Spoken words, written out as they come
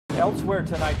Elsewhere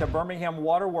tonight, the Birmingham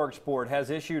Waterworks Board has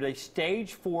issued a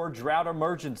Stage 4 drought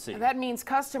emergency. That means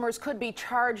customers could be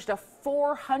charged a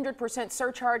 400%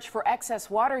 surcharge for excess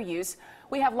water use.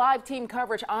 We have live team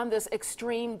coverage on this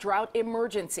extreme drought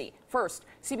emergency. First,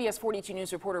 CBS 42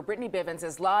 News reporter Brittany Bivens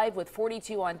is live with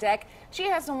 42 on deck. She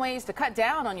has some ways to cut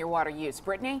down on your water use.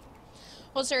 Brittany?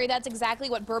 Well, Sherry, that's exactly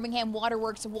what Birmingham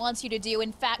Waterworks wants you to do.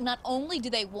 In fact, not only do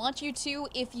they want you to,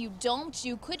 if you don't,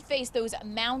 you could face those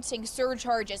mounting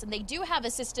surcharges, and they do have a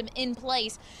system in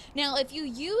place. Now, if you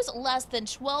use less than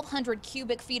 1,200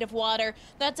 cubic feet of water,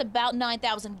 that's about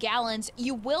 9,000 gallons,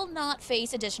 you will not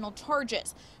face additional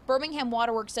charges. Birmingham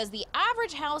Waterworks says the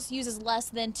average house uses less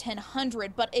than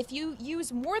 1,000, but if you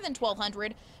use more than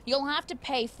 1,200, you'll have to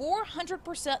pay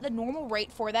 400% the normal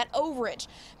rate for that overage.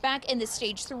 Back in the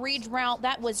Stage 3 drought,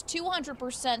 that was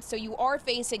 200%, so you are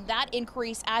facing that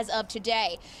increase as of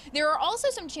today. There are also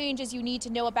some changes you need to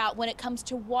know about when it comes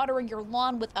to watering your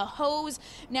lawn with a hose.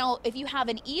 Now, if you have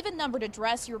an even numbered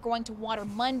address, you're going to water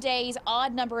Mondays.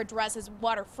 Odd number addresses,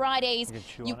 water Fridays.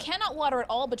 You cannot water at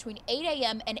all between 8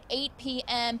 a.m. and 8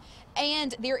 p.m.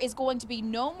 And there is going to be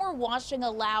no more washing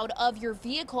allowed of your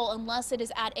vehicle unless it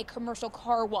is at a commercial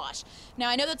car wash. Now,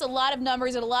 I know that's a lot of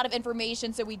numbers and a lot of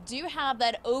information, so we do have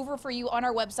that over for you on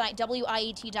our website,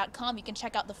 WIAT.com. You can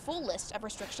check out the full list of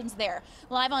restrictions there.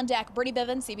 Live on deck, Brittany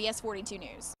Bivens, CBS 42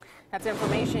 News. That's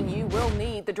information you will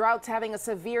need. The drought's having a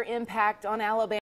severe impact on Alabama.